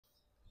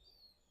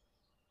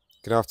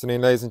Good afternoon,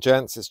 ladies and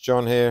gents. It's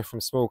John here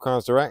from Small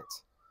Cars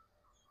Direct,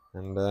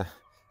 and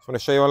just want to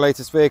show you our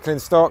latest vehicle in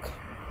stock.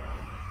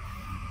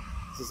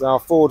 This is our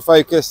Ford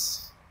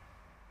Focus.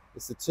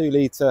 It's a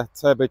 2-litre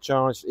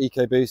turbocharged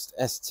EcoBoost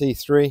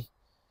ST3.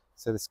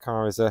 So this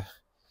car is a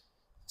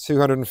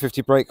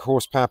 250 brake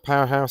horsepower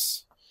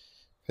powerhouse,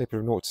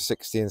 capable of 0 to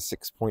 60 in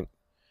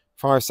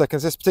 6.5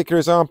 seconds. This particular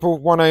example,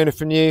 one owner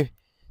for new,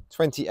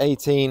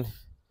 2018,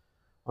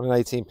 on an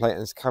 18 plate,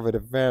 and it's covered a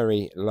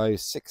very low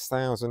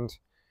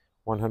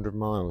 6,100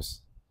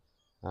 miles.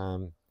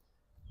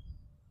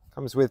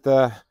 Comes with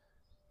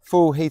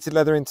full heated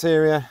leather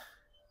interior.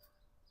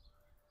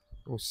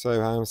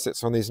 Also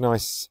sits on these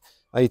nice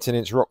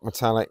 18-inch rock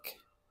metallic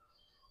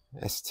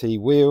ST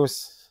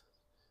wheels.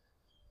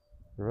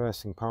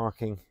 Reversing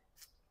parking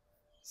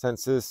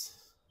sensors.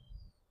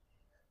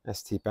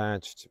 ST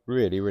badged.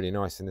 Really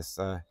nice in this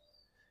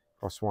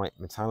cross white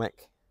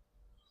metallic.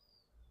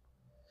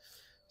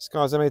 This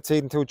car's MOT'd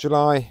until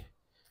July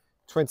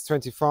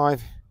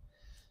 2025.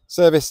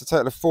 Serviced a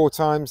total of 4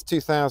 times,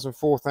 2,000,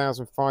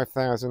 4,000,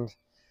 5,000,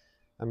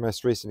 and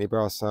most recently by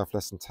ourselves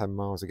less than 10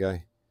 miles ago.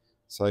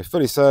 So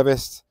fully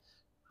serviced,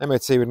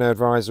 MOT with no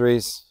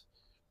advisories,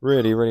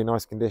 really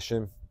nice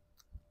condition.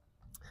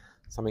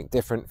 Something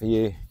different for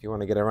you if you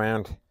want to get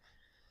around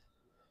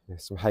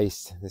with some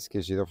haste. This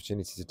gives you the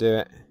opportunity to do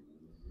it.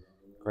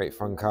 Great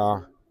fun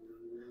car.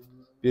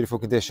 Beautiful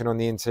condition on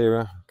the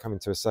interior. Coming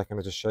to a second,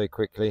 I'll just show you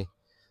quickly.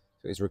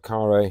 So it's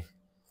Recaro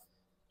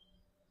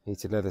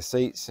heated leather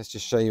seats. Let's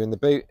just show you in the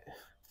boot.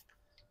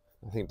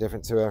 Nothing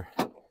different to a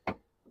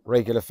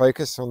regular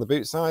Focus on the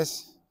boot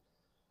size.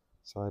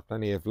 So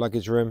plenty of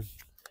luggage room.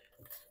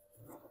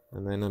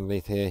 And then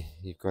underneath here,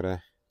 you've got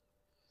a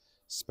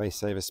space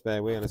saver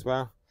spare wheel as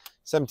well.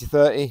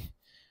 70/30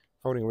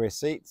 folding rear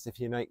seats if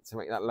you make to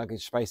make that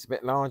luggage space a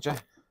bit larger.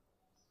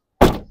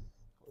 The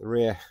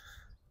rear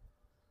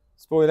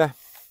spoiler.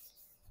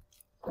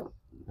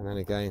 And then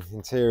again,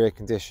 interior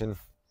condition,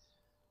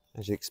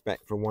 as you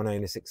expect from one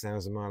owner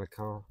 6,000 mile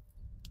car.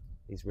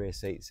 These rear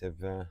seats have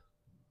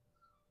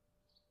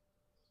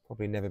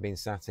probably never been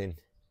sat in,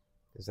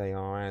 as they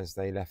are, as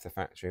they left the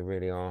factory,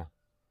 really are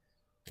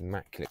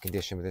immaculate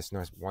condition with this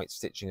nice white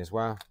stitching as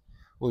well.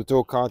 All the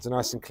door cards are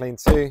nice and clean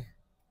too.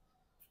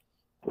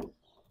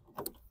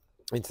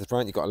 Into the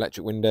front you've got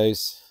electric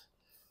windows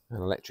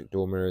and electric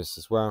door mirrors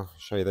as well. I'll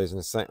show you those in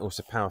a sec.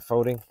 Also power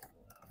folding.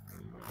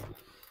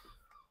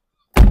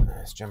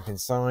 Let's jump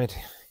inside.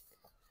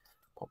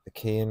 Pop the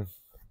key in.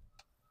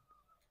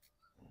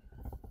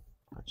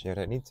 Actually, I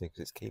don't need to because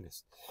it's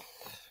keyless.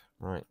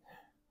 Right.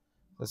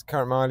 There's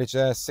current mileage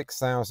there,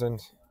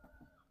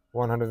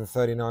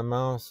 6,139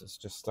 miles. Let's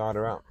just start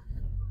her up.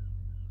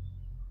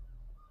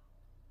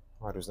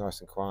 Idles nice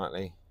and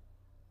quietly.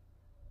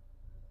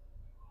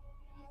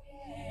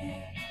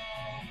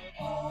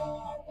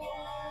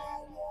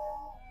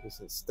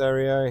 Decent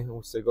stereo.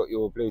 Also got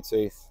your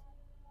Bluetooth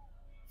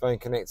phone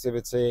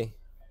connectivity.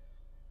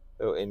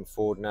 Built-in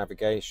Ford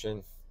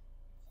navigation.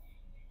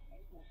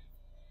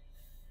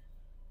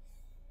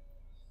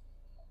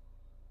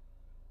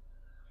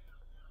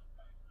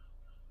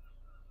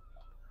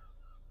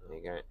 There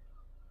you go.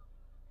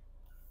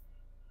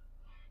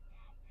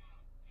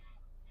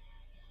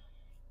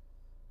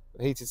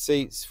 Heated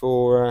seats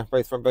for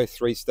both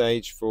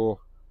 3-stage for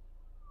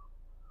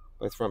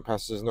both front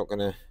passengers. Not going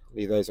to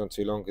leave those on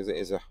too long because it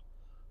is a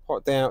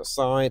hot day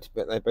outside,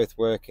 but they're both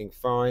working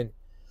fine.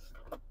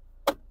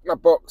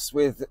 Glove box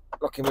with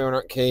locking wheel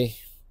nut key,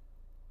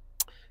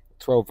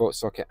 12-volt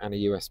socket and a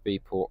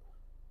USB port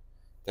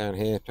down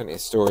here. Plenty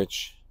of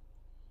storage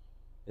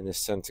in this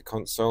center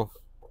console,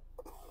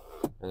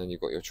 and then you've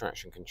got your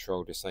traction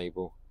control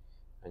disable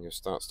and your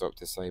start stop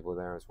disable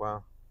there as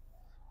well.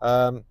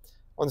 On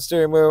the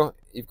steering wheel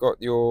you've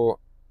got your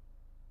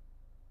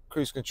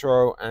cruise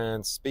control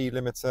and speed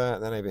limiter,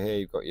 and then over here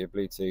you've got your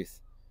Bluetooth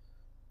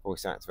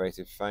voice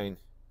activated phone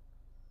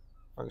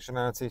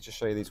functionality. Just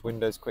show you these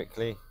windows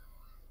quickly.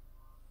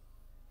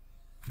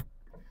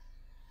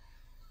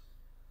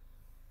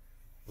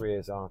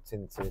 Rears are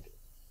tinted,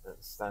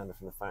 that's standard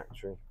from the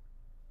factory.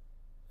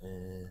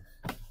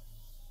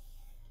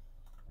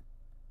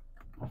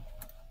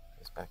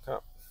 Let's back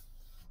up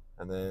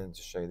and then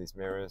just show you these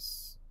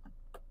mirrors.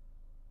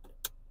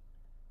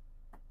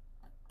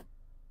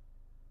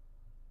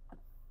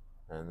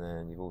 And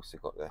then you've also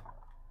got the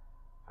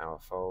power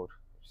fold,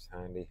 which is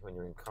handy when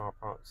you're in car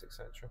parks,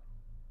 etc.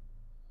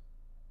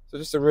 So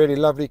just a really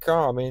lovely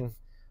car. I mean,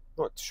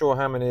 not sure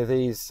how many of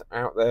these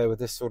out there with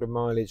this sort of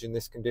mileage in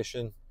this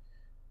condition.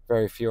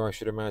 Very few, I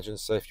should imagine.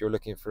 So if you're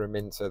looking for a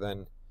Minter,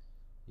 then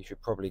you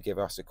should probably give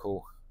us a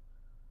call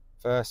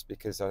first,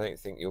 because I don't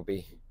think you'll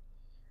be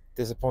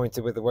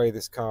disappointed with the way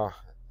this car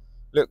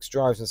looks,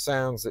 drives and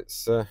sounds.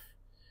 It's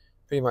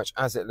pretty much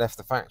as it left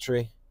the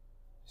factory.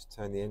 Just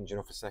turn the engine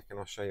off a second.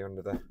 I'll show you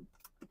under the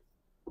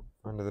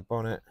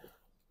bonnet.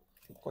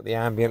 Got the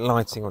ambient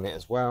lighting on it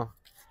as well.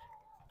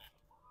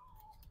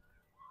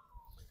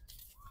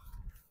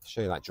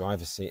 Show you that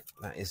driver's seat.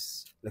 That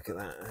is, look at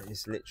that. That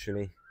is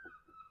literally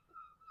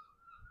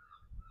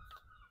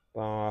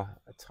bar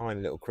a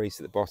tiny little crease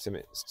at the bottom.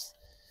 It's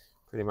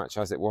pretty much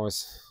as it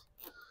was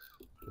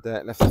the day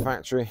it left the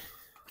factory.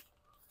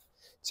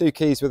 2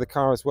 keys with the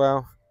car as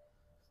well.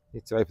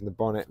 Need to open the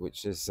bonnet,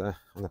 which is on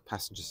the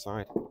passenger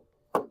side.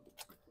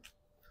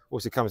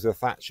 Also comes with a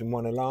thatch and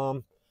 1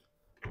 alarm.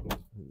 And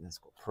it's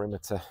got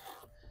perimeter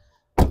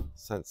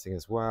sensing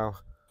as well.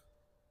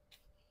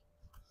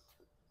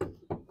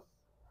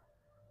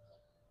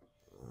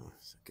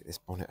 Let's get this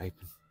bonnet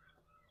open.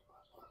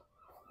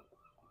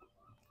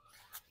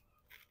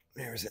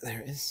 Where is it?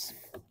 There it is.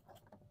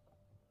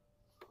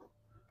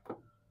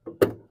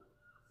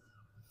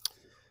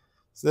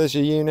 So there's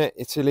your unit,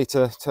 your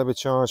 2-litre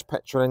turbocharged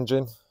petrol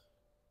engine.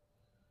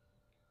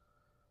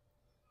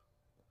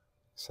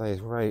 So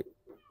it's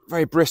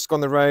very brisk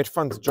on the road,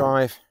 fun to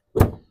drive.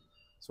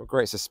 It's got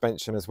great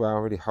suspension as well,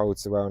 really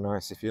holds well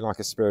nice. If you like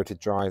a spirited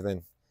drive,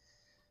 then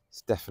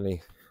it's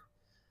definitely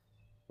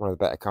one of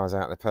the better cars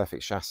out there.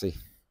 Perfect chassis,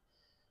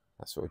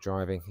 that sort of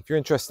driving. If you're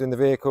interested in the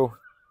vehicle,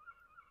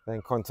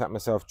 then contact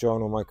myself,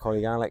 John, or my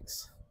colleague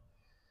Alex.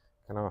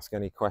 You can ask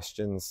any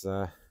questions.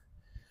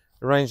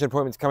 Arrange an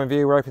appointment to come and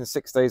view. We're open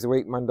 6 days a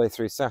week, Monday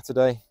through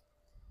Saturday.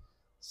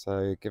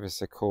 So give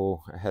us a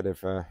call ahead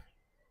of your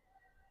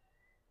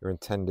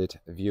intended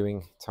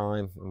viewing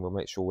time, and we'll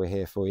make sure we're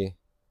here for you.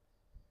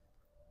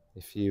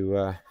 If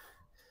you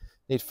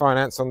need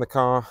finance on the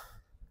car,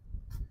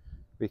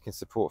 we can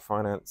support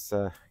finance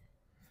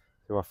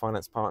through our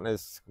finance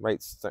partners.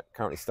 Rates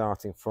currently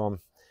starting from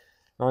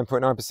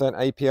 9.9%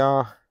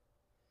 APR.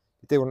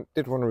 If you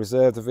did want to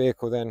reserve the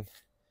vehicle, then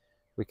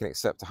we can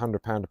accept a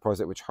 £100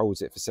 deposit, which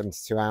holds it for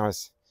 72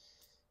 hours.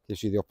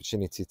 Gives you the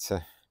opportunity to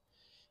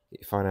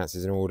get your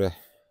finances in order.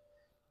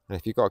 And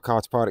if you've got a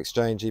car to part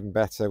exchange, even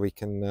better, we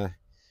can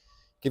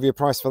give you a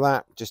price for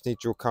that. Just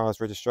need your car's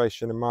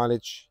registration and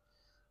mileage,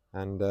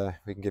 and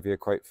we can give you a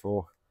quote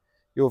for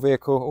your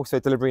vehicle. Also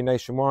delivery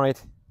nationwide.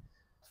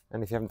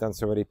 And if you haven't done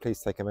so already,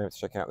 please take a moment to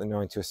check out the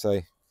 90 or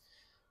so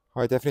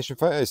high definition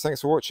photos.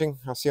 Thanks for watching.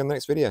 I'll see you on the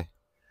next video.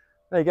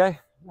 There you go.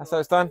 That's how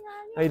it's done.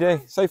 How you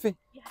doing, Sophie?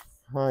 Yes.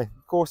 Hi,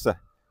 Corsa.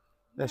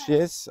 There she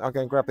is. I'll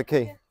go and grab the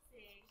key.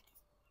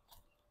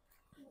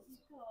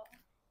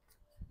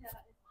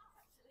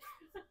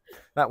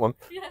 That one?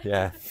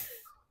 Yeah.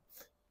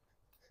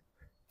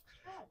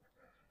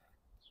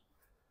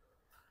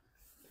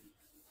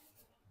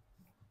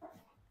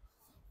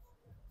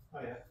 Oh,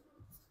 yeah.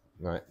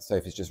 Right,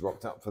 Sophie's just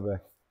rocked up for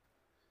the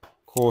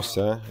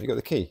Corsa. You got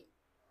the key?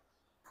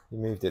 You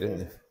moved it, didn't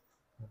you?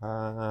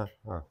 Oh.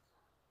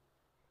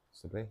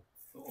 Possibly.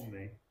 It's not on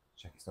me.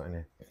 Check it's not in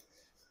here.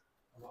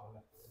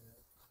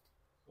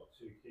 Got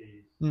 2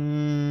 keys.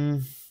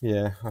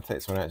 Yeah, I'll take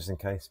this one out just in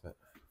case, but.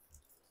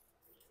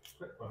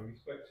 Quick one, we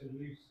spoke to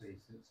Lucy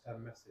since her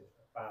message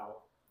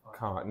about.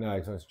 Car, no,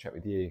 because I was to check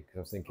with you because I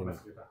was thinking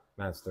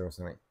Mazda or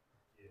something.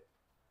 Yeah.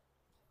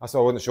 That's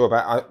all I wasn't sure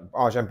about.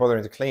 Arjan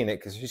bothering to clean it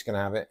because she's going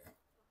to have it.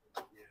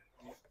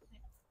 Yeah.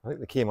 I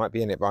think the key might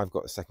be in it, but I've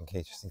got the second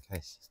key just in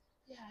case.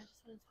 Yeah, I just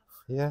wanted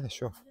to. Yeah,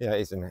 sure. Yeah,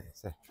 it is in it.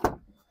 It's there.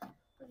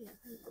 Brilliant.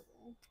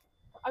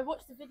 I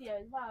watched the video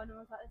as well, and I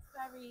was like, it's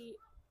very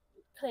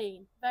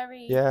clean,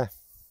 very good.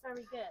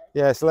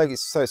 Yeah, so like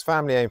it's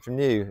family owned from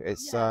new.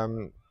 It's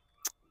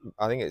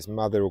I think it's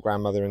mother or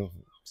grandmother and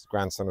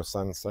grandson or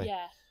son. So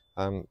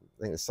I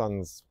think the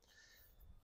son's